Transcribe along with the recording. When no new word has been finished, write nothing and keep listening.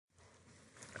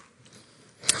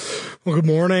Well, good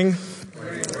morning.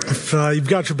 If you've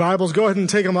got your Bibles, go ahead and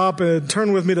take them up and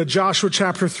turn with me to Joshua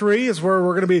chapter 3 is where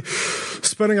we're going to be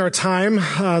spending our time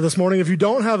this morning. If you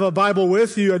don't have a Bible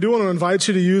with you, I do want to invite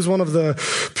you to use one of the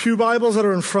pew Bibles that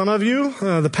are in front of you.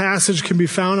 The passage can be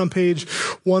found on page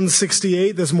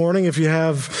 168 this morning if you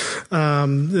have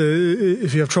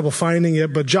trouble finding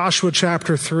it. But Joshua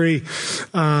chapter 3.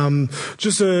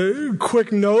 Just a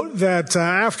quick note that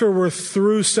after we're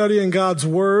through studying God's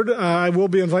Word, I will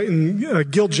be inviting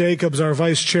Gil Jacobs, our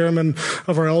vice chairman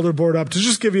of our elder board, up to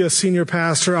just give you a senior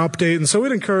pastor update. And so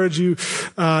we'd encourage you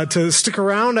to stick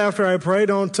around after I pray.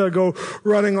 Don't go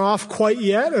running off quite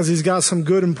yet, as he's got some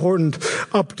good, important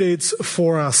updates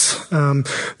for us.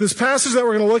 This passage that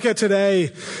we're going to look at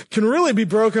today can really be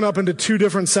broken up into two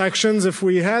different sections. If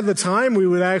we had the time, we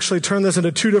would actually turn this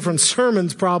into two different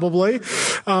sermons probably.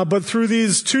 But through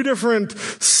these two different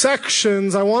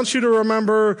sections, I want you to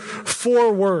remember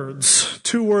four words,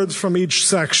 two words from each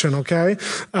section, okay?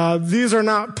 These are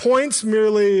not points,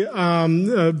 merely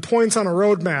points on a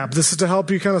roadmap. This is to help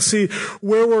you kind of see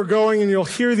where we're going, and you'll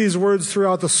hear these words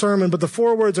throughout the sermon. But the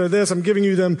four words are this. I'm giving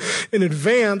you them in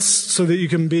advance so that you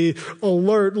can be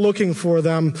alert looking for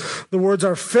them. The words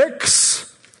are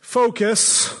fix,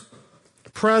 focus,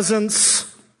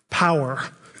 presence, power.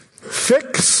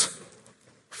 Fix,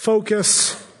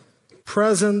 focus,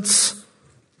 presence,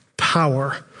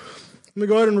 power. Let me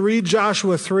go ahead and read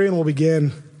Joshua 3 and we'll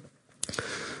begin.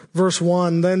 Verse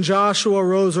 1, Then Joshua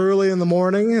rose early in the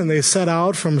morning, and they set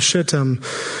out from Shittim.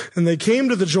 And they came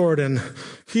to the Jordan,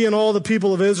 he and all the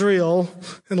people of Israel,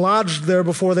 and lodged there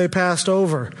before they passed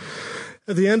over.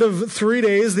 At the end of 3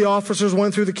 days, the officers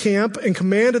went through the camp and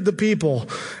commanded the people,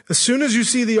 as soon as you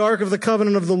see the ark of the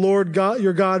covenant of the Lord God,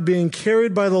 your God being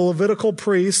carried by the Levitical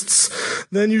priests,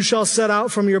 then you shall set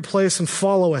out from your place and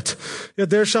follow it.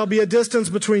 Yet there shall be a distance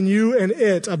between you and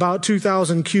it, about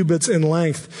 2,000 cubits in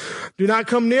length. Do not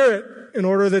come near it, in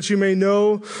order that you may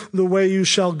know the way you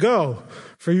shall go,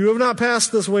 for you have not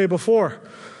passed this way before.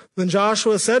 Then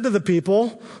Joshua said to the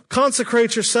people,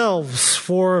 Consecrate yourselves,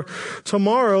 for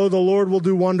tomorrow the Lord will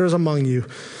do wonders among you.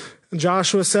 And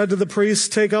Joshua said to the priests,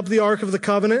 Take up the ark of the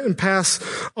covenant and pass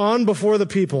on before the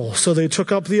people. So they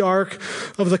took up the ark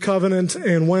of the covenant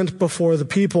and went before the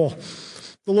people.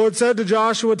 The Lord said to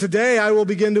Joshua, Today I will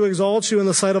begin to exalt you in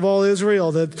the sight of all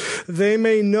Israel, that they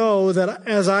may know that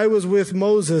as I was with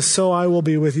Moses, so I will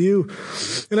be with you.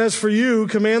 And as for you,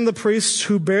 command the priests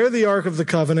who bear the ark of the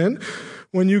covenant,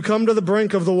 when you come to the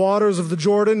brink of the waters of the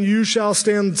Jordan, you shall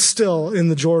stand still in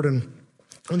the Jordan.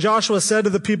 And Joshua said to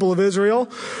the people of Israel,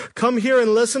 Come here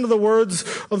and listen to the words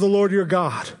of the Lord your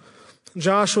God. And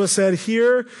Joshua said,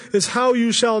 Here is how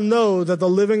you shall know that the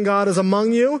living God is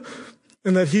among you,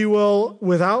 and that he will,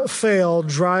 without fail,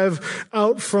 drive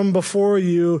out from before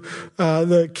you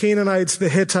the Canaanites, the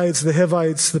Hittites, the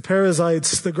Hivites, the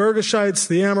Perizzites, the Girgashites,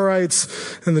 the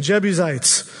Amorites, and the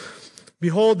Jebusites.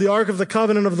 Behold, the ark of the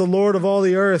covenant of the Lord of all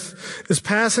the earth is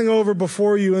passing over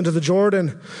before you into the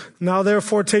Jordan. Now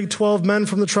therefore take 12 men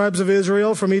from the tribes of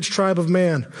Israel, from each tribe of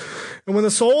man. And when the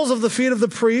soles of the feet of the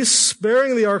priests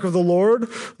bearing the ark of the Lord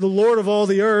of all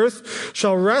the earth,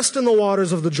 shall rest in the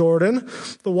waters of the Jordan,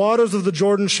 the waters of the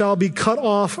Jordan shall be cut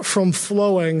off from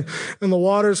flowing, and the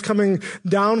waters coming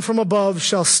down from above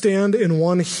shall stand in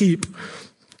one heap.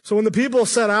 So when the people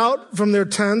set out from their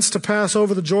tents to pass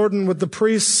over the Jordan with the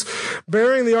priests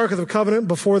bearing the ark of the covenant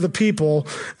before the people,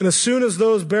 and as soon as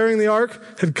those bearing the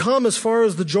ark had come as far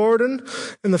as the Jordan,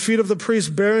 and the feet of the priests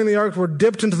bearing the ark were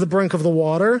dipped into the brink of the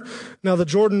water, now the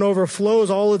Jordan overflows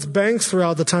all its banks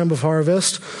throughout the time of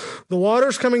harvest, the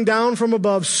waters coming down from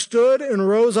above stood and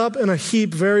rose up in a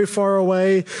heap very far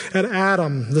away at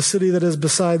Adam, the city that is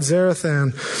beside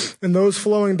Zarethan, and those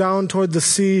flowing down toward the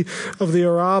sea of the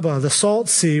Arabah, the salt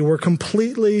sea, were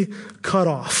completely cut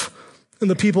off, and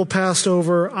the people passed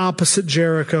over opposite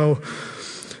Jericho.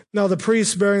 Now the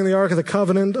priests bearing the ark of the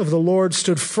covenant of the Lord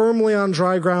stood firmly on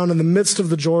dry ground in the midst of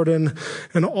the Jordan,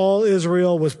 and all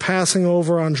Israel was passing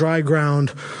over on dry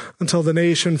ground until the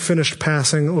nation finished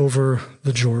passing over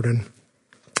the Jordan.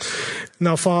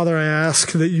 Now, Father, I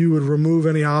ask that you would remove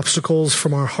any obstacles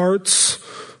from our hearts,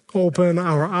 open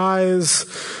our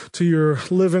eyes to your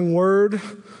living word.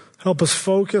 Help us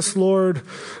focus, Lord,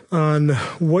 on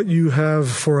what you have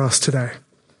for us today.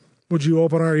 Would you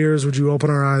open our ears? Would you open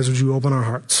our eyes? Would you open our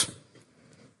hearts?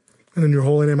 And in your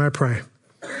holy name I pray.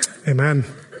 Amen.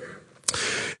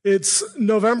 It's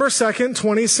November 2nd,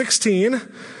 2016,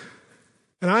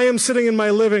 and I am sitting in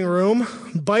my living room,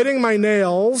 biting my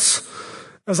nails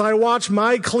as I watch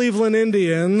my Cleveland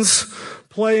Indians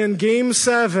play in Game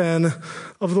 7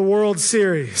 of the World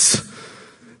Series.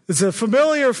 It's a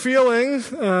familiar feeling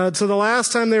to the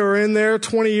last time they were in there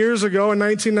 20 years ago in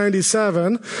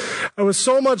 1997. I was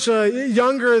so much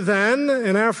younger then,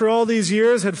 and after all these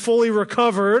years had fully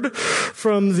recovered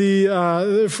from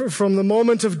the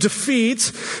moment of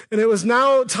defeat, and it was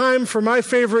now time for my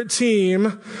favorite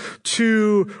team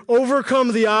to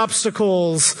overcome the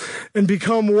obstacles and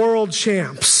become world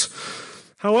champs.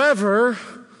 However,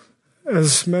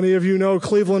 as many of you know,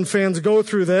 Cleveland fans go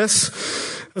through this.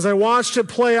 As I watched it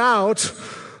play out,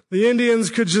 the Indians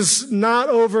could just not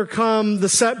overcome the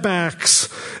setbacks,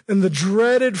 and the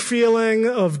dreaded feeling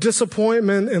of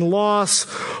disappointment and loss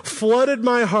flooded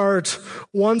my heart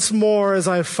once more as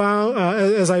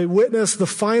I witnessed the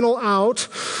final out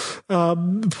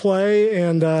play,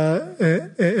 and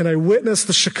I witnessed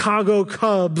the Chicago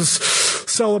Cubs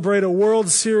celebrate a World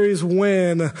Series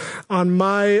win on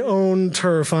my own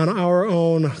turf, on our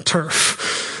own turf.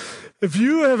 If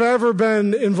you have ever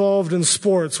been involved in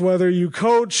sports, whether you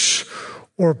coach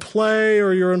or play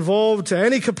or you're involved to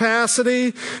any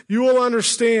capacity, you will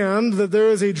understand that there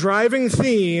is a driving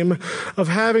theme of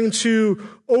having to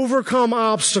overcome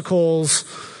obstacles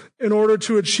in order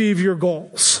to achieve your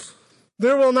goals.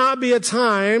 There will not be a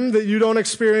time that you don't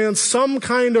experience some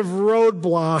kind of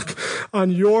roadblock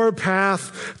on your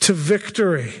path to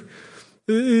victory.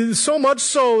 So much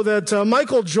so that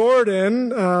Michael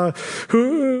Jordan,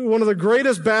 who one of the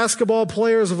greatest basketball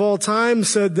players of all time,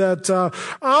 said that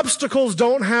obstacles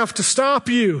don't have to stop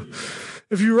you.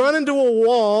 If you run into a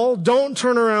wall, don't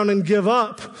turn around and give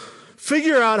up.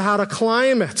 Figure out how to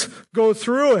climb it, go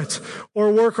through it,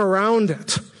 or work around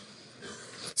it.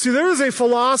 See, there is a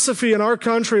philosophy in our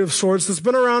country of sorts that's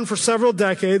been around for several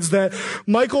decades that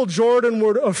Michael Jordan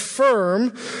would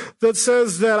affirm that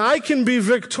says that I can be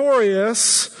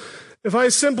victorious if I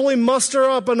simply muster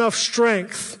up enough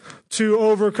strength to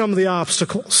overcome the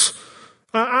obstacles.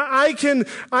 I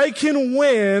can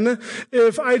win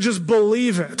if I just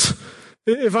believe it,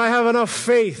 if I have enough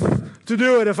faith to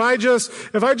do it. If I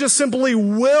just simply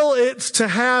will it to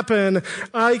happen,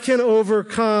 I can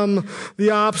overcome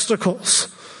the obstacles.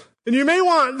 And you may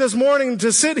want this morning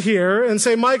to sit here and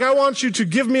say, Mike, I want you to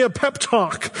give me a pep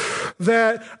talk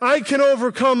that I can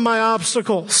overcome my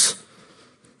obstacles.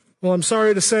 Well, I'm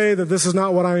sorry to say that this is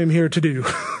not what I am here to do.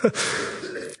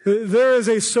 There is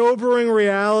a sobering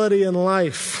reality in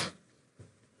life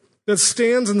that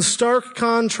stands in stark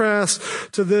contrast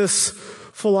to this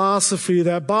philosophy,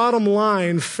 that bottom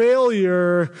line,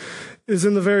 failure is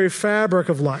in the very fabric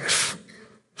of life.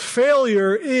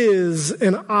 Failure is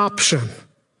an option.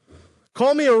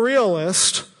 Call me a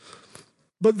realist,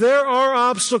 but there are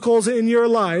obstacles in your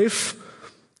life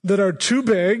that are too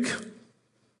big,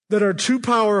 that are too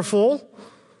powerful,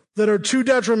 that are too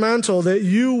detrimental, that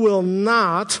you will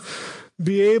not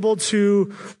be able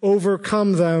to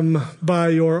overcome them by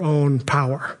your own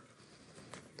power.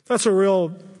 That's a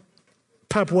real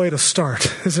pep way to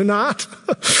start, is it not?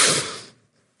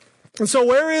 And so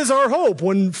where is our hope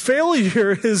when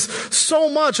failure is so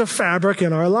much a fabric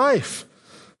in our life?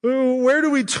 Where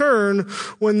do we turn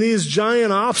when these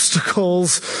giant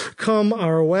obstacles come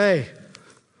our way?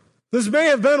 This may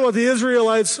have been what the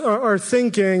Israelites are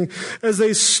thinking as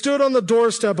they stood on the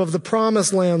doorstep of the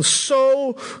promised land,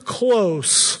 so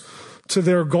close to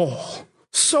their goal,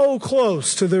 so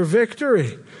close to their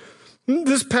victory.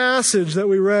 This passage that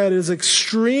we read is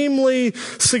extremely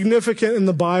significant in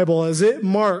the Bible as it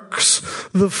marks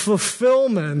the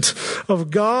fulfillment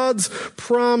of God's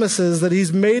promises that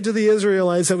he's made to the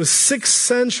Israelites that was 6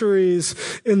 centuries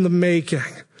in the making.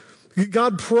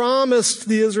 God promised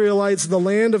the Israelites the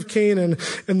land of Canaan,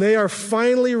 and they are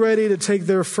finally ready to take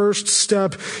their first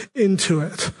step into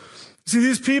it. See,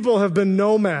 these people have been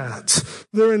nomads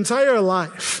their entire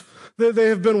life. They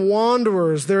have been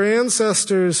wanderers. Their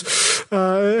ancestors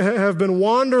have been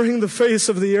wandering the face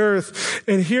of the earth.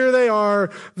 And here they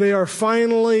are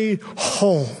finally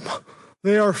home.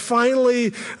 They are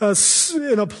finally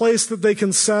in a place that they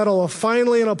can settle,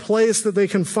 finally in a place that they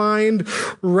can find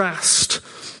rest.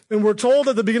 And we're told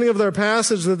at the beginning of their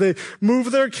passage that they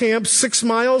moved their camp 6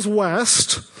 miles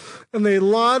west, and they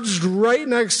lodged right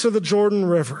next to the Jordan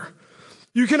River.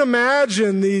 You can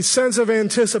imagine the sense of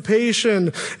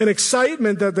anticipation and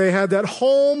excitement that they had, that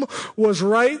home was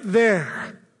right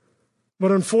there.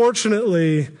 But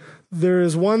unfortunately, there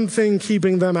is one thing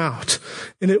keeping them out,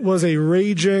 and it was a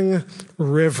raging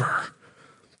river.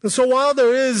 And so while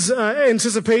there is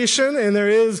anticipation and there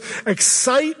is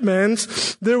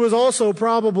excitement, there was also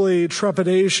probably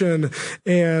trepidation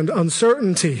and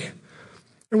uncertainty.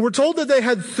 And we're told that they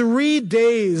had 3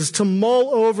 days to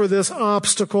mull over this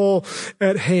obstacle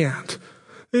at hand.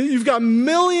 You've got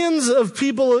millions of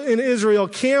people in Israel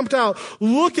camped out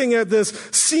looking at this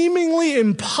seemingly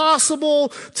impossible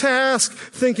task,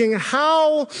 thinking,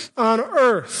 how on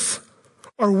earth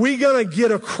are we going to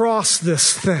get across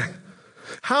this thing?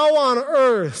 How on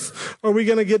earth are we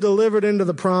going to get delivered into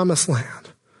the promised land?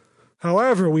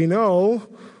 However,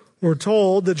 we're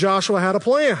told that Joshua had a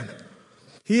plan.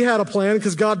 He had a plan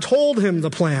because God told him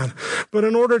the plan. But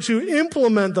in order to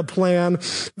implement the plan,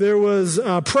 there was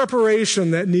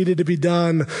preparation that needed to be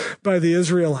done by the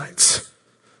Israelites.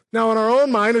 Now, in our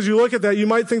own mind, as you look at that, you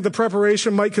might think the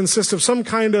preparation might consist of some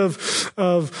kind of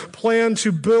plan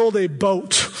to build a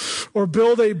boat or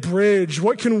build a bridge.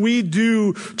 What can we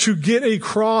do to get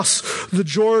across the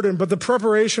Jordan? But the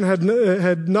preparation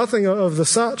had nothing of the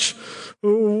such.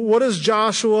 What does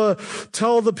Joshua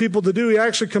tell the people to do? He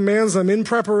actually commands them in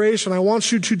preparation. I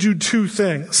want you to do two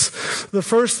things. The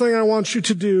first thing I want you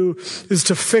to do is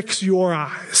to fix your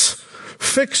eyes.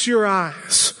 Fix your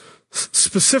eyes.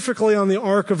 Specifically on the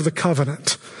Ark of the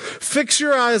Covenant. Fix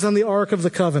your eyes on the Ark of the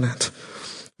Covenant.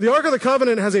 The Ark of the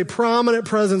Covenant has a prominent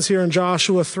presence here in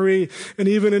Joshua 3 and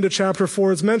even into chapter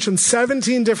 4. It's mentioned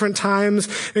 17 different times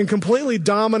and completely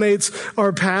dominates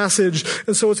our passage.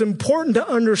 And so it's important to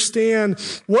understand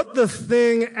what the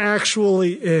thing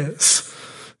actually is.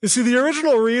 You see, the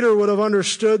original reader would have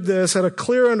understood this, had a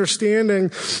clear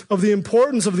understanding of the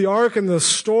importance of the ark in the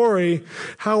story.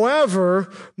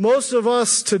 However, most of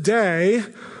us today,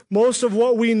 most of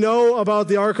what we know about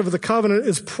the Ark of the Covenant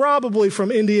is probably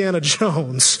from Indiana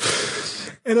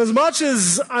Jones. And as much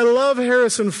as I love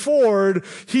Harrison Ford,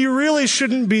 he really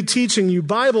shouldn't be teaching you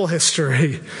Bible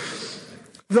history.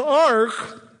 The Ark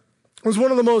was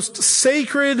one of the most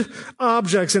sacred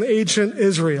objects in ancient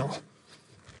Israel.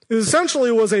 It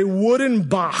essentially was a wooden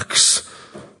box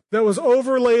that was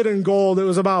overlaid in gold. It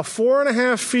was about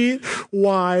 4.5 feet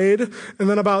wide and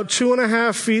then about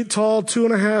 2.5 feet tall,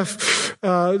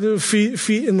 2.5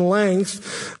 feet in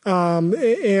length. And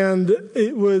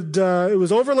it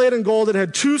was overlaid in gold. It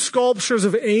had 2 sculptures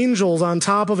of angels on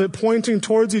top of it pointing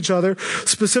towards each other,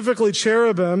 specifically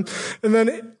cherubim. And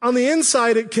then on the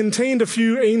inside, it contained a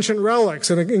few ancient relics.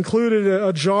 And it included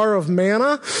a jar of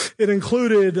manna. It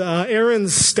included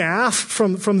Aaron's staff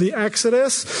from the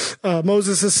Exodus,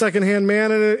 Moses' secondhand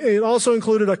man, and it also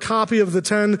included a copy of the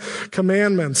 10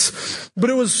 Commandments.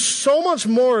 But it was so much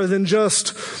more than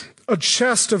just a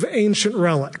chest of ancient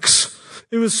relics.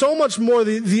 It was so much more.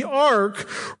 The ark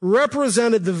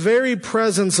represented the very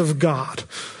presence of God.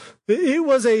 It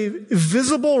was a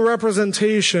visible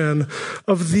representation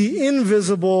of the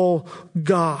invisible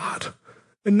God.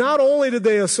 And not only did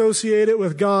they associate it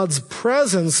with God's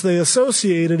presence, they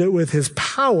associated it with his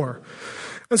power.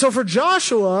 And so for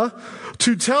Joshua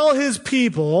to tell his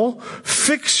people,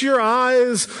 fix your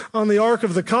eyes on the Ark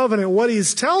of the Covenant, what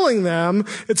he's telling them,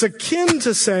 it's akin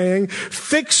to saying,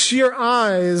 fix your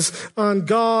eyes on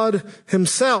God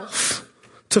himself.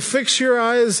 To fix your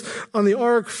eyes on the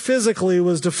Ark physically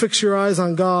was to fix your eyes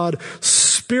on God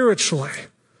spiritually.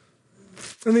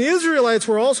 And the Israelites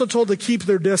were also told to keep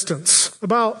their distance,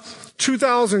 about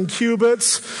 2,000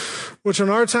 cubits, which in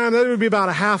our time, that would be about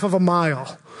a half of a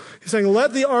mile. He's saying,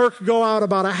 let the ark go out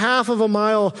about a half of a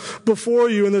mile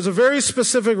before you. And there's a very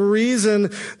specific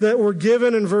reason that we're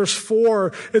given in verse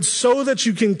 4. It's so that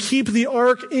you can keep the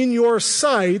ark in your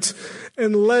sight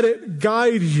and let it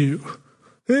guide you.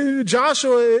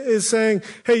 Joshua is saying,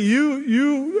 hey,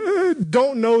 you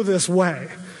don't know this way.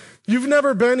 You've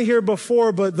never been here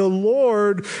before, but the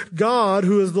Lord God,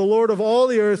 who is the Lord of all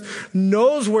the earth,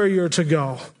 knows where you're to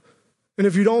go. And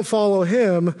if you don't follow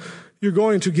him, you're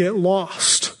going to get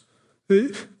lost.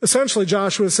 Essentially,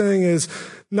 Joshua is saying is,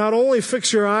 not only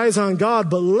fix your eyes on God,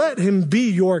 but let him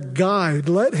be your guide.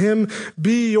 Let him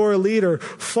be your leader.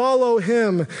 Follow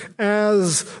him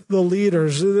as the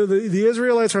leaders. The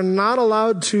Israelites are not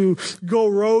allowed to go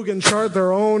rogue and chart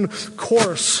their own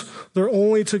course. They're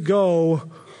only to go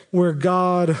where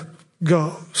God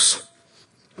goes.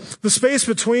 The space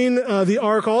between the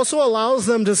ark also allows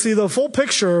them to see the full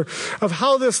picture of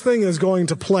how this thing is going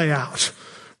to play out.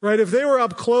 Right? If they were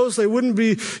up close, they wouldn't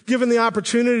be given the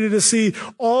opportunity to see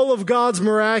all of God's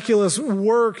miraculous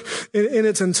work in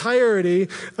its entirety.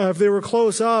 If they were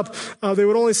close up, they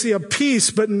would only see a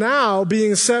piece. But now,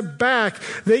 being set back,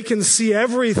 they can see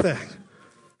everything.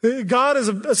 God is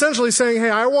essentially saying, hey,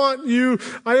 I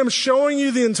am showing you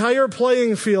the entire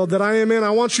playing field that I am in. I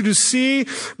want you to see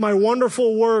my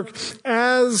wonderful work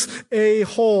as a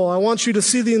whole. I want you to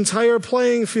see the entire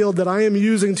playing field that I am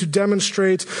using to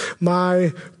demonstrate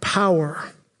my power.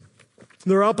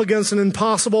 They're up against an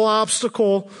impossible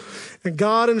obstacle, and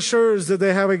God ensures that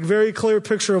they have a very clear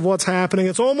picture of what's happening.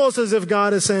 It's almost as if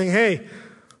God is saying, hey,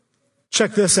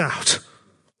 check this out.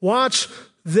 Watch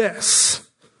this.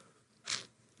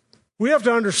 We have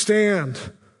to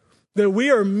understand that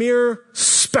we are mere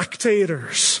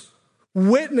spectators,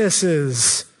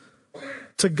 witnesses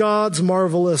to God's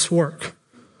marvelous work.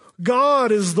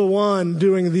 God is the one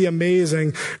doing the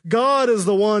amazing. God is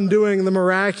the one doing the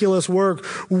miraculous work.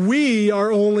 We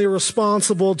are only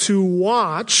responsible to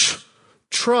watch,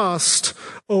 trust,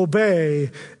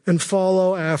 obey, and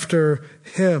follow after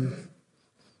him.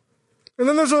 And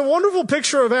then there's a wonderful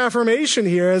picture of affirmation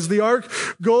here as the ark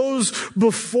goes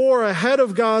before, ahead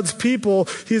of God's people.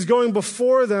 He's going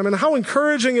before them, and how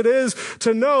encouraging it is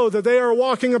to know that they are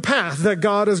walking a path that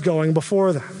God is going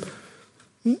before them.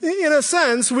 In a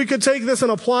sense, we could take this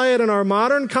and apply it in our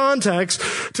modern context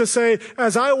to say,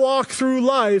 as I walk through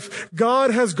life, God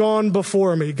has gone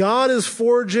before me. God is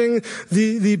forging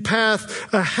the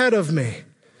path ahead of me.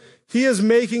 He is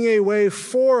making a way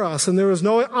for us, and there is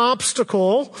no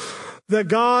obstacle that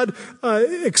God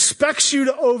expects you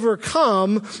to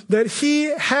overcome that he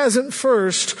hasn't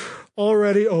first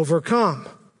already overcome.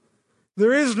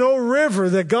 There is no river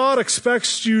that God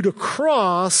expects you to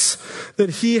cross that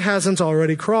he hasn't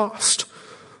already crossed.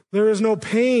 There is no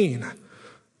pain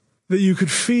that you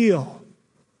could feel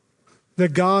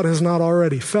that God has not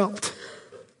already felt.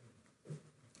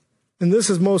 And this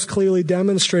is most clearly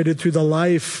demonstrated through the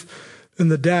life and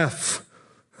the death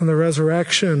and the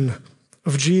resurrection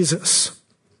of Jesus.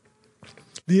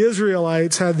 The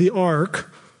Israelites had the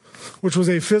ark, which was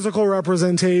a physical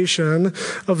representation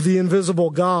of the invisible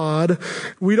God.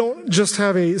 We don't just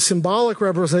have a symbolic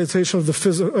representation of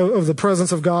the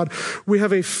presence of God. We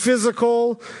have a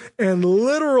physical and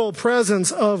literal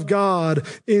presence of God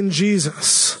in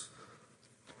Jesus.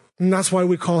 And that's why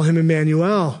we call him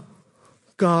Emmanuel,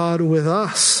 God with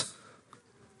us.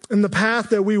 And the path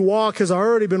that we walk has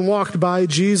already been walked by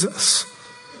Jesus.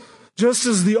 Just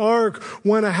as the ark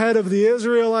went ahead of the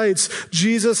Israelites,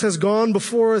 Jesus has gone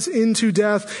before us into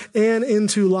death and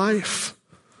into life.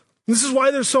 This is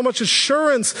why there's so much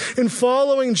assurance in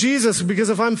following Jesus, because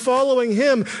if I'm following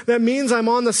him, that means I'm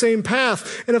on the same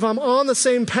path. And if I'm on the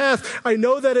same path, I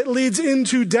know that it leads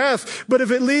into death. But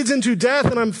if it leads into death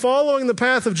and I'm following the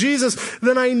path of Jesus,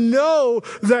 then I know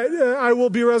that I will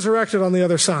be resurrected on the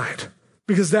other side,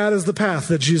 because that is the path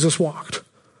that Jesus walked.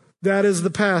 That is the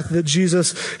path that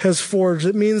Jesus has forged.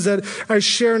 It means that I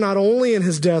share not only in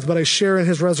his death, but I share in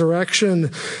his resurrection,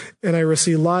 and I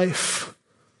receive life.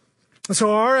 And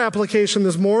so our application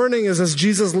this morning is, as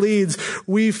Jesus leads,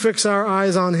 we fix our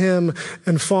eyes on him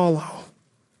and follow.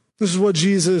 This is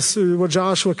what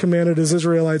Joshua commanded his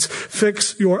Israelites.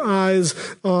 Fix your eyes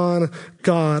on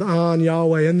God, on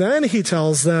Yahweh. And then he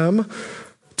tells them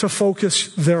to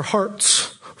focus their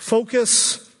hearts.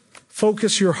 Focus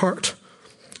your heart.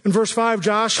 In verse 5,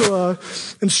 Joshua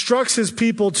instructs his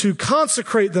people to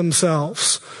consecrate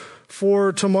themselves,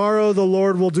 for tomorrow the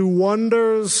Lord will do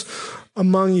wonders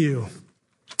among you.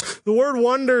 The word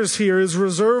wonders here is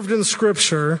reserved in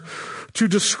Scripture to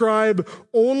describe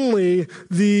only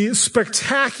the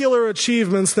spectacular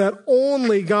achievements that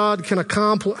only God can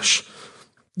accomplish.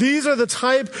 These are the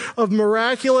type of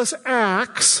miraculous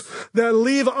acts that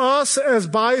leave us as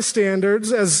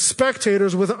bystanders, as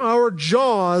spectators, with our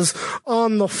jaws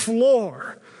on the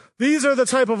floor. These are the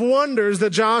type of wonders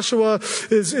that Joshua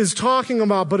is talking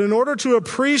about. But in order to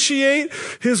appreciate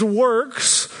his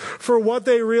works for what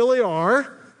they really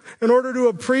are, in order to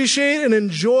appreciate and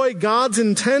enjoy God's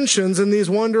intentions in these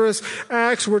wondrous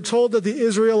acts, we're told that the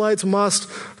Israelites must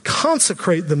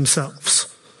consecrate themselves.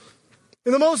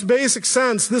 In the most basic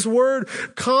sense, this word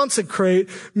consecrate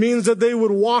means that they would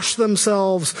wash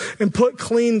themselves and put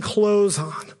clean clothes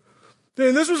on.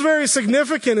 And this was very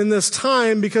significant in this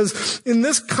time because in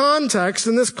this context,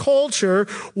 in this culture,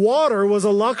 water was a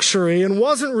luxury and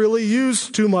wasn't really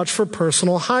used too much for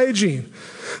personal hygiene.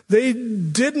 They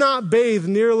did not bathe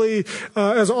nearly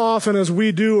as often as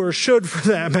we do, or should for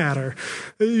that matter.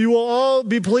 You will all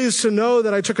be pleased to know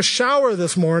that I took a shower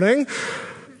this morning,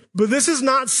 but this is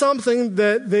not something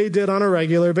that they did on a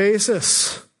regular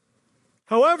basis.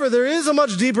 However, there is a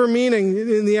much deeper meaning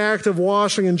in the act of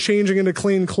washing and changing into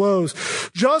clean clothes.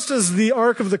 Just as the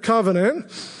Ark of the Covenant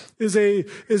is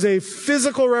a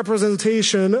physical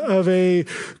representation of a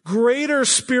greater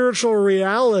spiritual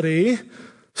reality,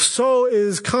 so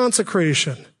is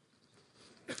consecration.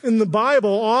 In the Bible,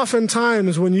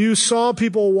 oftentimes when you saw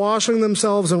people washing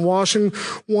themselves and washing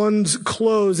one's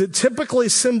clothes, it typically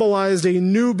symbolized a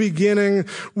new beginning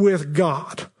with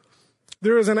God.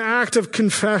 There is an act of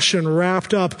confession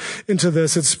wrapped up into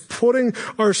this. It's putting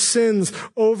our sins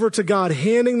over to God,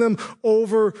 handing them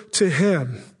over to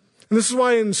him. And this is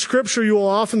why in Scripture you will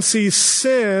often see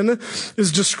sin is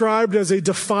described as a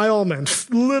defilement,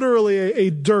 literally a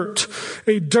dirt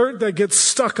that gets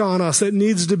stuck on us that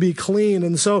needs to be cleaned.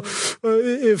 And so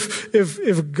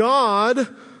if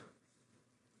God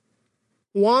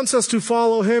wants us to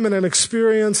follow him and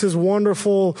experience his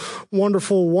wonderful,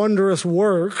 wonderful, wondrous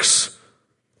works,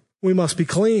 we must be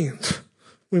cleaned.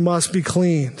 We must be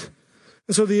cleaned.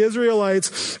 And so the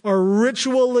Israelites are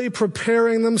ritually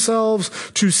preparing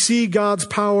themselves to see God's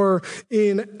power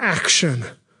in action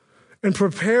and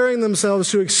preparing themselves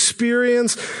to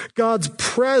experience God's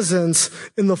presence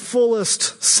in the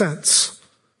fullest sense.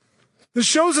 This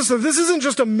shows us that this isn't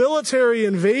just a military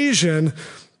invasion.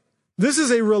 This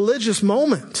is a religious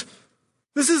moment.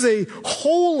 This is a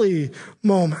holy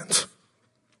moment.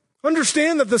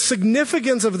 Understand that the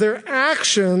significance of their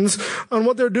actions on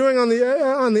what they're doing on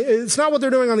the it's not what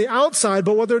they're doing on the outside,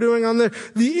 but what they're doing on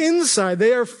the inside.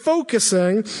 They are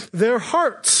focusing their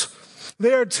hearts.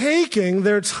 They are taking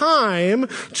their time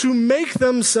to make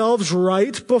themselves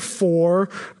right before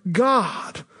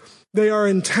God. They are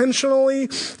intentionally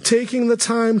taking the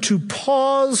time to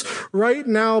pause right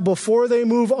now before they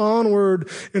move onward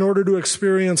in order to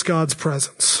experience God's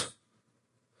presence.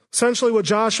 Essentially what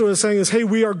Joshua is saying is, hey,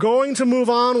 we are going to move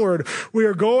onward. We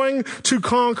are going to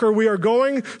conquer. We are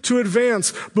going to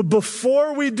advance. But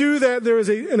before we do that, there is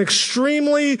an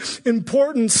extremely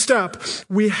important step.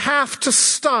 We have to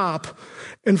stop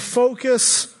and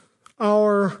focus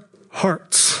our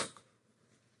hearts.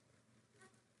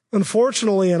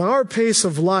 Unfortunately, in our pace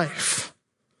of life,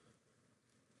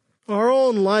 our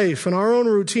own life and our own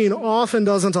routine often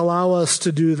doesn't allow us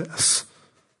to do this.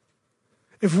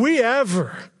 If we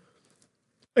ever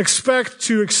expect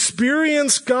to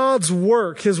experience God's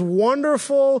work, his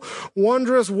wonderful,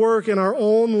 wondrous work in our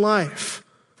own life,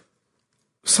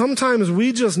 sometimes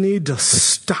we just need to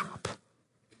stop.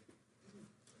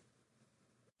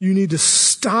 You need to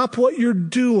stop what you're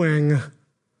doing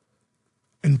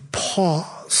and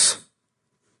pause.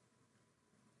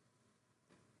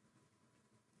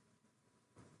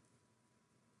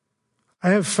 I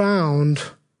have found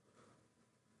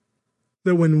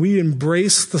that when we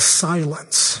embrace the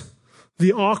silence,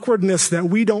 the awkwardness that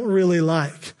we don't really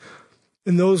like,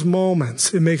 in those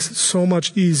moments, it makes it so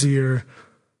much easier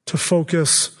to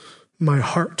focus my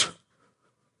heart,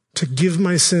 to give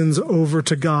my sins over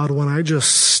to God when I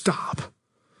just stop,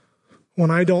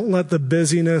 when I don't let the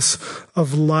busyness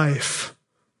of life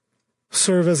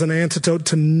serve as an antidote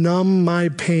to numb my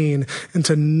pain and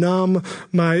to numb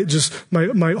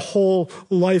my whole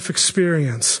life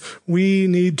experience. We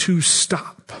need to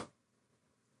stop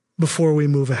before we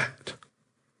move ahead.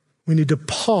 We need to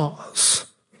pause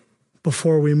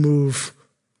before we move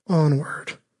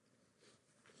onward.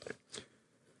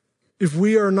 If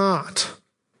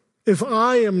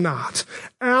I am not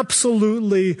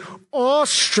absolutely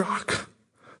awestruck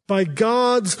by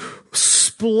God's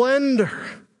splendor,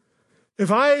 if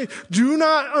I do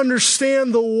not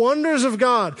understand the wonders of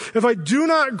God, if I do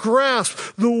not grasp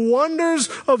the wonders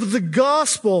of the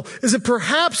gospel, is it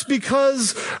perhaps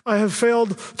because I have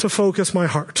failed to focus my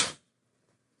heart?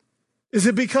 Is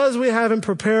it because we haven't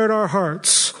prepared our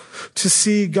hearts to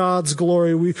see God's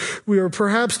glory? We are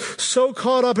perhaps so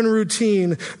caught up in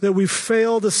routine that we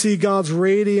fail to see God's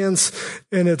radiance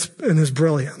and his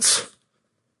brilliance.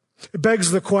 It begs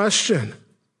the question,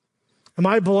 am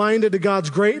I blinded to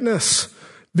God's greatness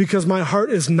because my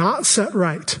heart is not set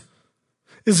right?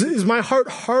 Is my heart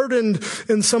hardened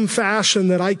in some fashion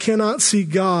that I cannot see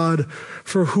God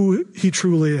for who he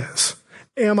truly is?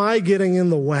 Am I getting in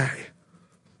the way?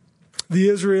 The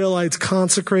Israelites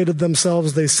consecrated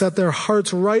themselves. They set their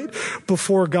hearts right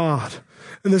before God.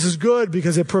 And this is good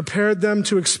because it prepared them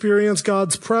to experience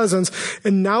God's presence.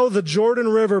 And now the Jordan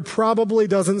River probably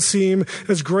doesn't seem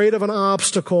as great of an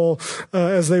obstacle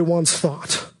as they once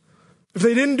thought. If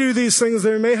they didn't do these things,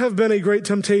 there may have been a great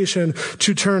temptation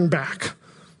to turn back.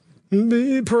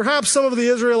 Perhaps some of the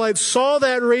Israelites saw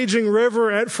that raging river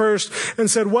at first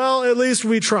and said, well, at least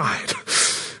we tried.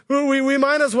 We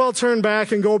might as well turn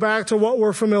back and go back to what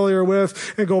we're familiar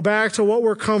with and go back to what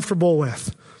we're comfortable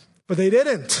with. But they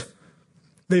didn't.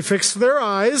 They fixed their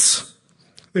eyes.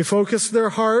 They focused their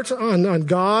heart on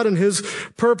God and his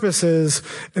purposes.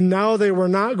 And now they were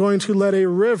not going to let a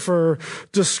river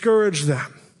discourage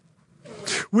them.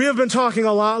 We have been talking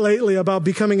a lot lately about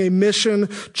becoming a mission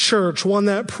church, one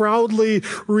that proudly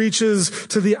reaches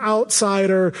to the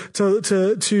outsider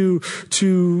to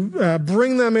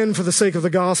bring them in for the sake of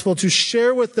the gospel, to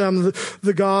share with them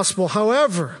the gospel.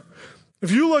 However,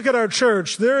 if you look at our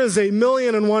church, there is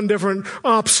 1,000,001 different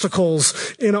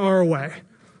obstacles in our way.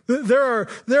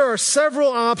 There are several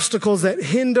obstacles that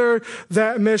hinder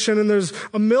that mission, and there's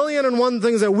 1,000,001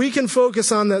 things that we can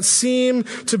focus on that seem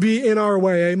to be in our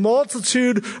way. A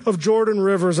multitude of Jordan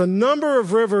rivers, a number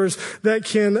of rivers that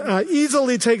can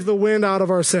easily take the wind out of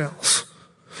our sails.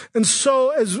 And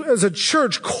so as a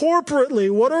church, corporately,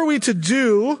 what are we to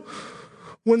do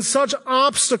when such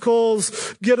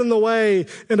obstacles get in the way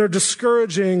and are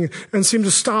discouraging and seem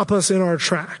to stop us in our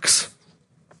tracks?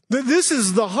 This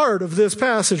is the heart of this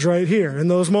passage right here in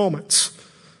those moments.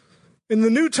 And the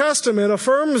New Testament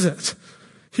affirms it.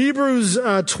 Hebrews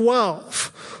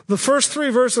 12. The first 3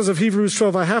 verses of Hebrews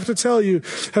 12, I have to tell you,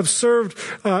 have served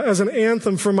as an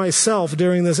anthem for myself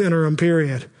during this interim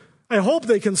period. I hope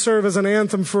they can serve as an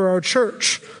anthem for our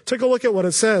church. Take a look at what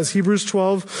it says. Hebrews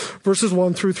 12, verses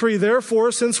 1 through 3.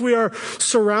 Therefore, since we are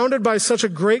surrounded by such a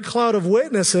great cloud of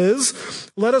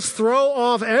witnesses, let us throw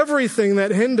off everything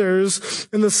that hinders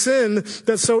and the sin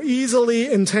that so easily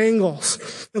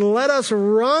entangles. And let us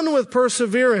run with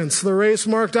perseverance the race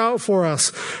marked out for us,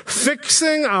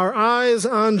 fixing our eyes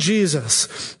on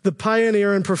Jesus, the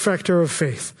pioneer and perfecter of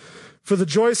faith. For the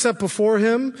joy set before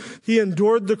him, he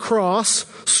endured the cross,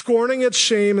 scorning its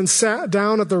shame, and sat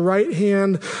down at the right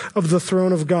hand of the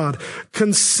throne of God.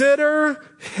 Consider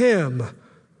him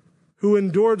who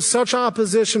endured such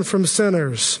opposition from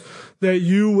sinners, that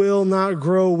you will not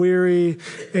grow weary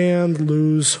and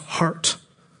lose heart.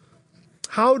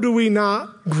 How do we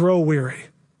not grow weary?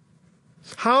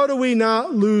 How do we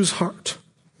not lose heart?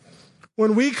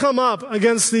 When we come up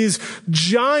against these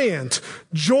giant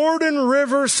Jordan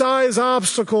River-size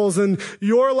obstacles in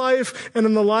your life and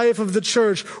in the life of the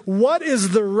church, what is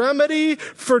the remedy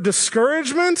for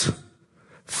discouragement?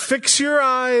 Fix your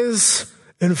eyes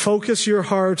and focus your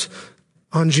heart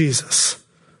on Jesus.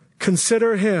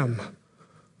 Consider him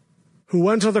who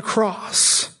went to the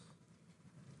cross.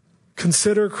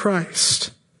 Consider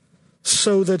Christ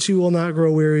so that you will not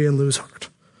grow weary and lose heart.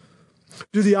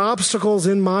 Do the obstacles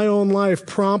in my own life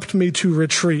prompt me to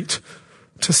retreat,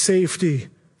 to safety,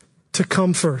 to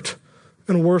comfort,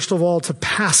 and worst of all, to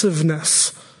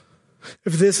passiveness?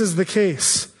 If this is the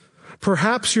case,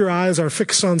 perhaps your eyes are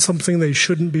fixed on something they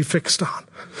shouldn't be fixed on.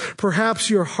 Perhaps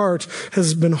your heart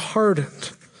has been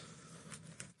hardened.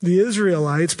 The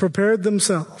Israelites prepared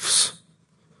themselves.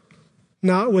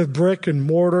 Not with brick and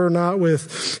mortar, not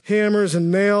with hammers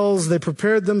and nails. They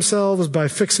prepared themselves by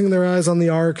fixing their eyes on the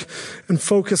ark and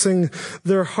focusing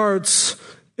their hearts,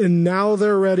 and now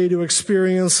they're ready to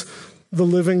experience the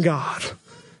living God.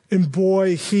 And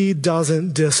boy, he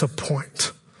doesn't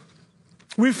disappoint.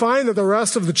 We find that the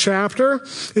rest of the chapter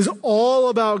is all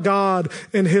about God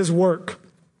and his work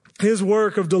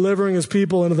of delivering his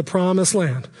people into the promised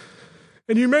land.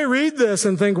 And you may read this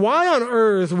and think, why on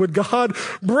earth would God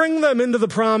bring them into the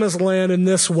promised land in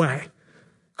this way?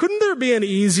 Couldn't there be an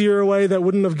easier way that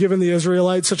wouldn't have given the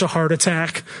Israelites such a heart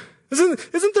attack?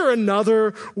 Isn't there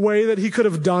another way that he could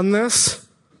have done this?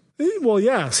 Well,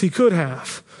 yes, he could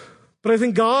have. But I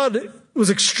think God was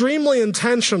extremely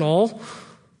intentional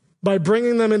by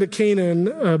bringing them into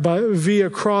Canaan via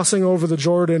crossing over the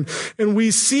Jordan. And we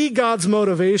see God's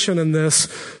motivation in this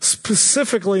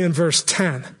specifically in verse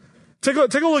 10. Take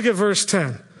a look at verse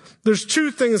 10. There's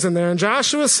 2 things in there. And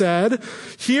Joshua said,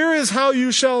 here is how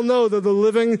you shall know that the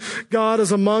living God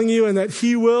is among you, and that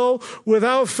he will,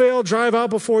 without fail, drive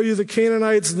out before you the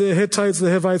Canaanites, the Hittites,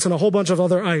 the Hivites, and a whole bunch of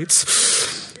other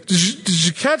ites. Did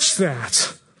you catch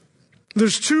that?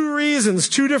 There's 2 reasons,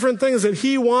 2 different things that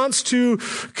he wants to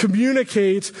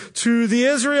communicate to the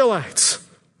Israelites.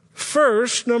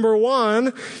 First, number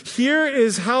 1, here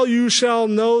is how you shall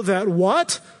know that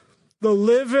what? The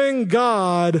living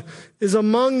God is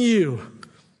among you.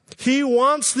 He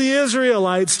wants the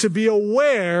Israelites to be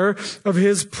aware of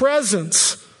his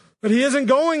presence, that he isn't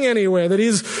going anywhere, that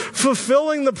he's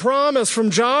fulfilling the promise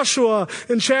from Joshua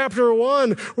in chapter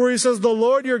 1, where he says, the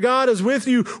Lord your God is with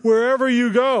you wherever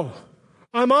you go.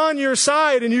 I'm on your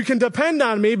side and you can depend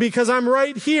on me because I'm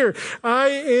right here. I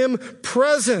am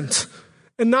present.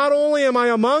 And not only am I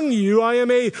among you, I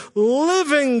am a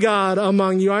living God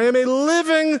among you. I am a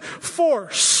living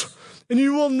force. And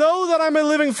you will know that I'm a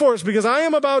living force because I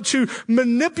am about to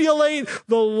manipulate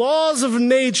the laws of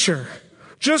nature.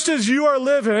 Just as you are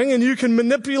living and you can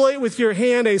manipulate with your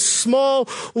hand a small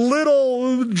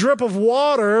little drip of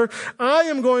water, I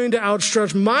am going to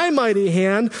outstretch my mighty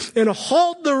hand and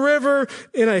halt the river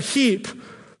in a heap.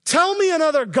 Tell me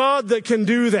another God that can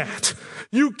do that.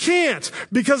 You can't,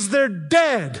 because they're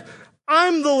dead.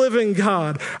 I'm the living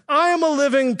God. I am a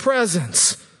living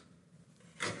presence.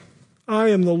 I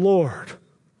am the Lord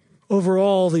over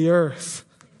all the earth.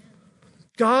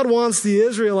 God wants the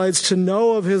Israelites to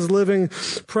know of his living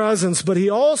presence, but he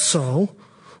also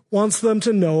wants them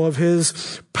to know of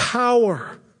his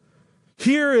power.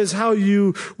 Here is how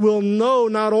you will know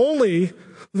not only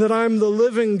that I'm the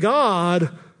living God,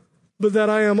 but that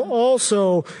I am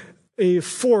also a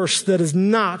force that is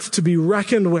not to be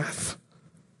reckoned with.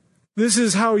 This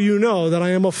is how you know that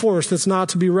I am a force that's not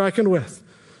to be reckoned with.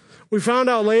 We found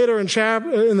out later in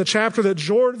the chapter that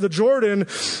the Jordan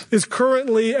is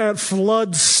currently at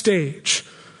flood stage.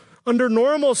 Under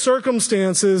normal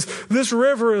circumstances, this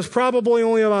river is probably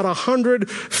only about 100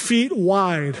 feet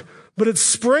wide, but it's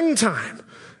springtime.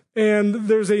 And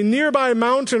there's a nearby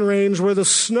mountain range where the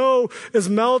snow is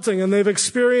melting and they've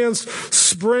experienced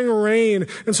spring rain.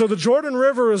 And so the Jordan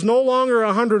River is no longer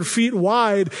 100 feet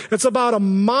wide. It's about a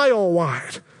mile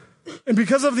wide. And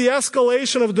because of the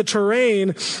escalation of the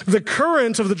terrain, the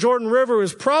current of the Jordan River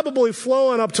is probably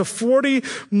flowing up to 40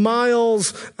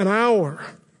 miles an hour.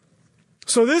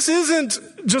 So this isn't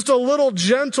just a little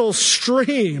gentle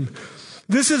stream.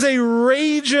 This is a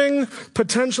raging,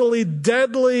 potentially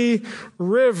deadly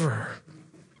river.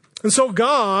 And so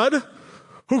God,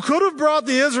 who could have brought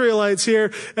the Israelites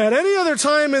here at any other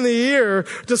time in the year,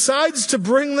 decides to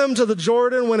bring them to the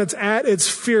Jordan when it's at its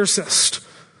fiercest.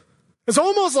 It's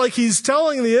almost like he's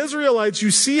telling the Israelites,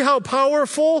 you see how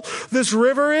powerful this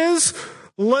river is?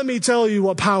 Let me tell you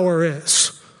what power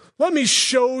is. Let me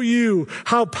show you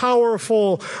how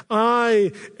powerful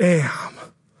I am.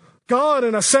 God,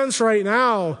 in a sense right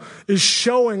now, is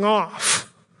showing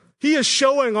off. He is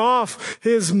showing off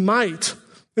his might.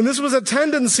 And this was a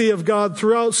tendency of God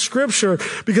throughout Scripture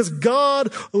because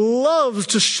God loves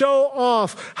to show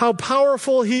off how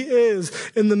powerful he is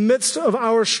in the midst of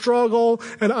our struggle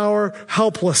and our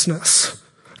helplessness.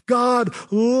 God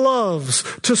loves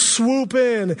to swoop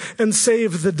in and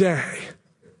save the day.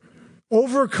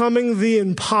 Overcoming the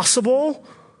impossible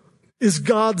is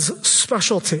God's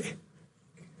specialty.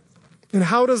 And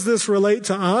how does this relate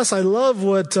to us? I love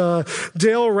what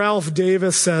Dale Ralph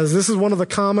Davis says. This is one of the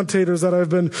commentators that I've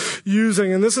been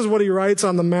using, and this is what he writes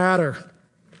on the matter.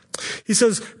 He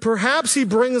says, perhaps he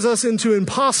brings us into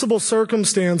impossible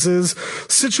circumstances,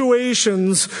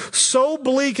 situations so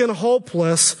bleak and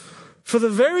hopeless, for the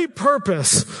very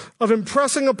purpose of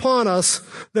impressing upon us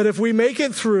that if we make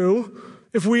it through,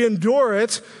 if we endure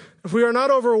it, if we are not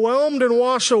overwhelmed and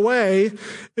washed away,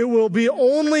 it will be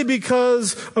only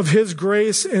because of his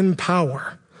grace and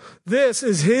power. This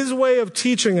is his way of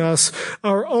teaching us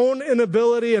our own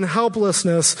inability and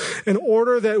helplessness in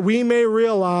order that we may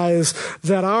realize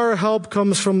that our help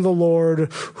comes from the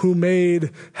Lord who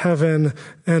made heaven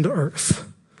and earth.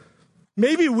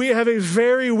 Maybe we have a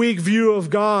very weak view of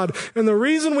God. And the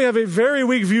reason we have a very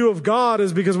weak view of God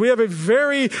is because we have a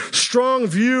very strong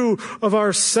view of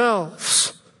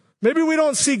ourselves. Maybe we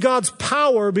don't see God's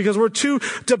power because we're too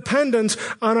dependent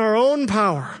on our own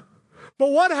power.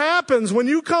 But what happens when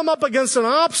you come up against an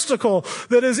obstacle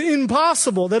that is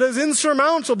impossible, that is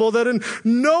insurmountable, that in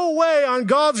no way on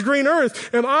God's green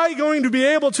earth am I going to be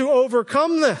able to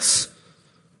overcome this?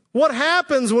 What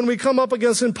happens when we come up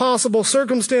against impossible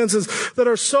circumstances that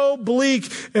are so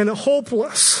bleak and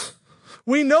hopeless?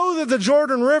 We know that the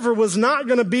Jordan River was not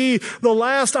going to be the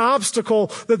last obstacle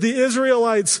that the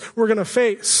Israelites were going to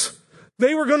face.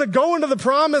 They were going to go into the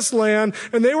promised land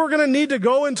and they were going to need to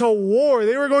go into war.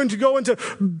 They were going to go into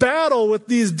battle with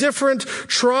these different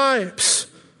tribes.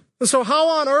 And so how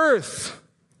on earth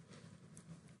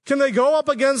can they go up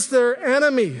against their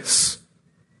enemies?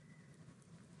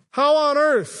 How on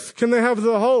earth can they have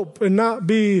the hope and not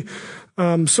be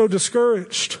so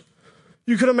discouraged?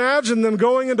 You could imagine them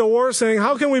going into war saying,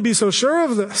 how can we be so sure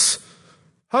of this?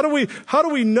 How do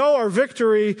we know our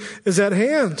victory is at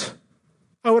hand?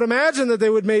 I would imagine that they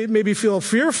would maybe feel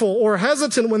fearful or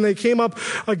hesitant when they came up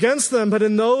against them. But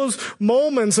in those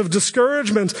moments of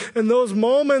discouragement, in those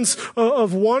moments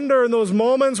of wonder, in those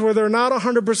moments where they're not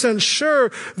 100%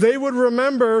 sure, they would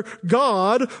remember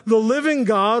God, the living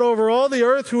God over all the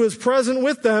earth who is present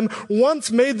with them,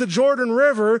 once made the Jordan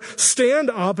River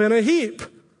stand up in a heap.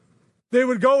 They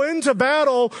would go into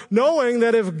battle knowing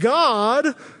that if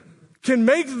God can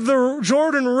make the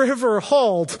Jordan River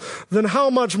halt, then how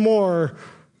much more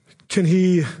can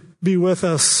he be with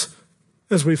us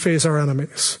as we face our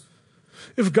enemies?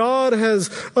 If God has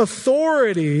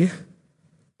authority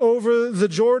over the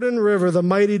Jordan River, the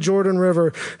mighty Jordan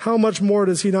River, how much more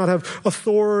does he not have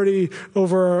authority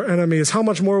over our enemies? How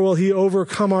much more will he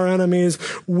overcome our enemies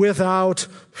without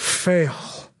fail?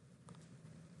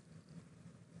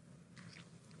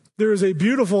 There is a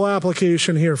beautiful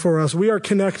application here for us. We are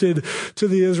connected to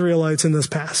the Israelites in this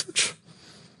passage.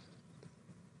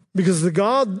 Because the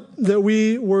God that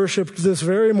we worshiped this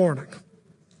very morning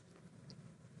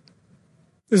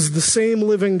is the same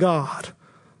living God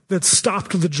that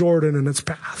stopped the Jordan in its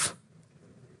path.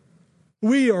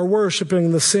 We are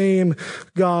worshiping the same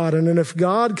God, and if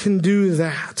God can do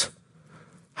that,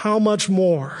 how much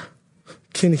more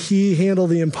can he handle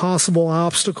the impossible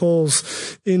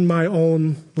obstacles in my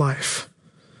own life?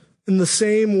 In the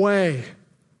same way,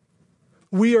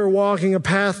 we are walking a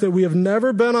path that we have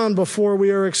never been on before.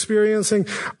 We are experiencing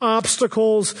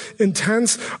obstacles,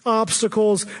 intense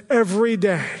obstacles every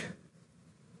day.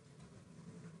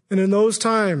 And in those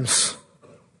times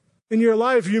in your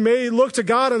life, you may look to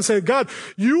God and say, God,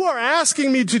 you are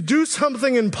asking me to do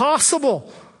something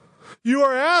impossible. You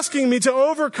are asking me to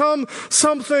overcome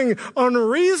something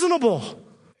unreasonable.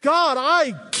 God,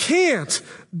 I can't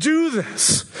do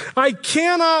this. I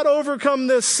cannot overcome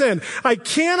this sin. I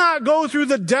cannot go through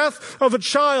the death of a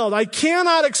child. I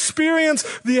cannot experience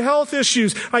the health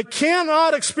issues. I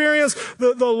cannot experience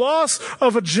the loss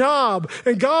of a job.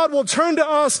 And God will turn to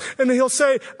us and he'll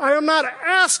say, I am not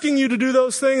asking you to do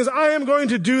those things. I am going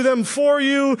to do them for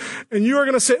you. And you are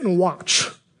going to sit and watch.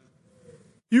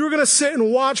 You are going to sit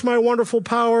and watch my wonderful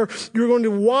power. You're going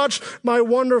to watch my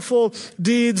wonderful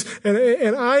deeds.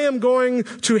 And I am going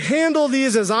to handle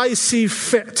these as I see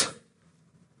fit.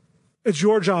 It's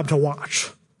your job to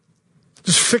watch.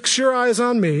 Just fix your eyes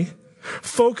on me.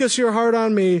 Focus your heart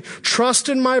on me. Trust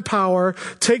in my power.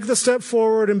 Take the step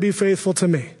forward and be faithful to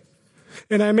me.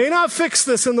 And I may not fix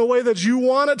this in the way that you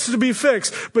want it to be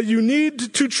fixed, but you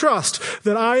need to trust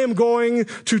that I am going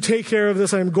to take care of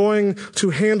this. I am going to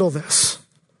handle this.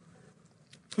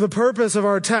 The purpose of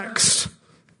our text,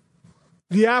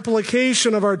 the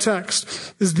application of our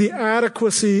text, is the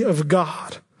adequacy of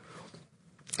God.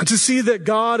 To see that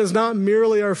God is not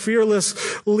merely our fearless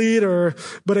leader,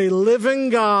 but a living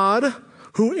God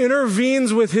who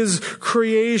intervenes with his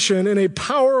creation in a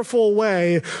powerful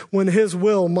way when his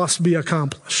will must be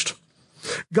accomplished.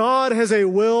 God has a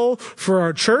will for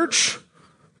our church.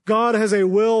 God has a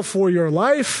will for your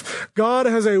life. God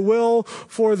has a will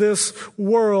for this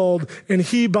world, and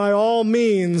he, by all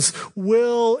means,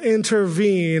 will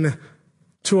intervene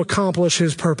to accomplish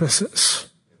his purposes.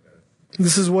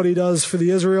 This is what he does for the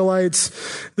Israelites.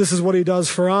 This is what he does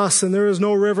for us, and there is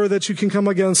no river that you can come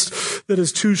against that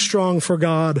is too strong for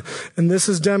God. And this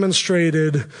is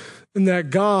demonstrated in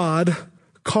that God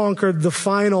conquered the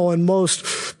final and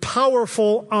most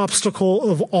powerful obstacle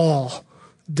of all,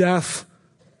 death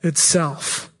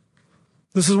itself.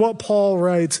 This is what Paul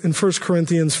writes in 1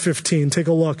 Corinthians 15. Take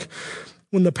a look.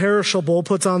 When the perishable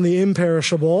puts on the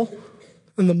imperishable,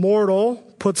 and the mortal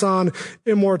puts on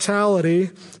immortality,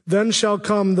 then shall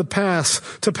come to pass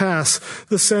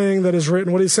the saying that is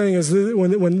written. What he's saying is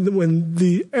when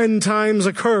the end times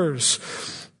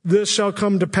occurs, this shall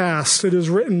come to pass. It is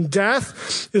written,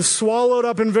 death is swallowed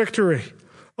up in victory.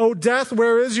 O death,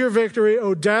 where is your victory?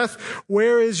 O death,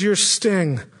 where is your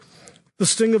sting? The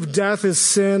sting of death is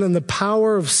sin, and the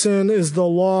power of sin is the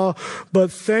law.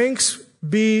 But thanks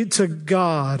be to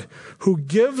God who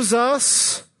gives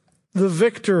us the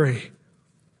victory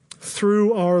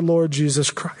through our Lord Jesus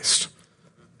Christ.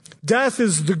 Death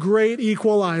is the great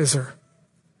equalizer.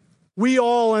 We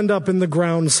all end up in the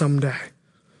ground someday.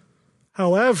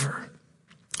 However,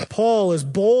 Paul is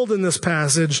bold in this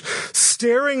passage,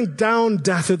 staring down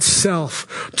death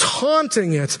itself,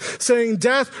 taunting it, saying,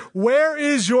 death, where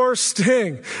is your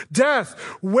sting? Death,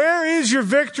 where is your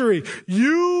victory?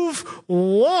 You've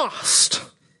lost.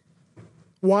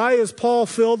 Why is Paul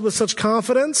filled with such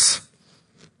confidence?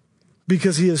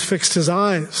 Because he has fixed his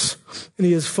eyes and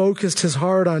he has focused his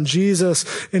heart on Jesus,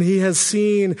 and he has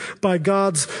seen by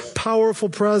God's powerful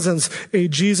presence a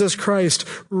Jesus Christ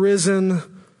risen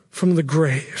from the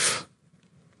grave.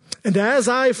 And as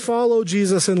I follow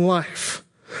Jesus in life,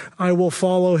 I will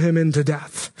follow him into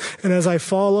death. And as I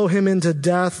follow him into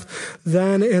death,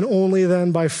 then and only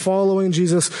then, by following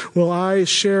Jesus, will I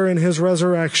share in his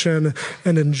resurrection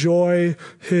and enjoy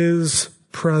his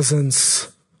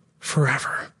presence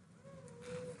forever.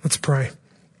 Let's pray.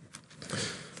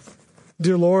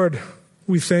 Dear Lord,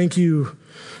 we thank you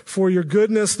for your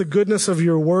goodness, the goodness of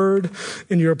your word,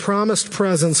 and your promised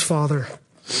presence, Father.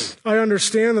 I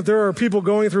understand that there are people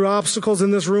going through obstacles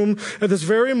in this room at this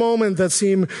very moment that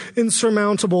seem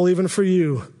insurmountable even for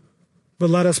you.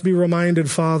 But let us be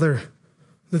reminded, Father,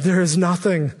 that there is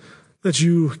nothing that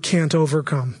you can't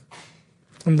overcome.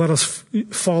 And let us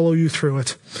follow you through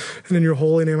it. And in your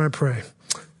holy name I pray.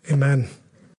 Amen.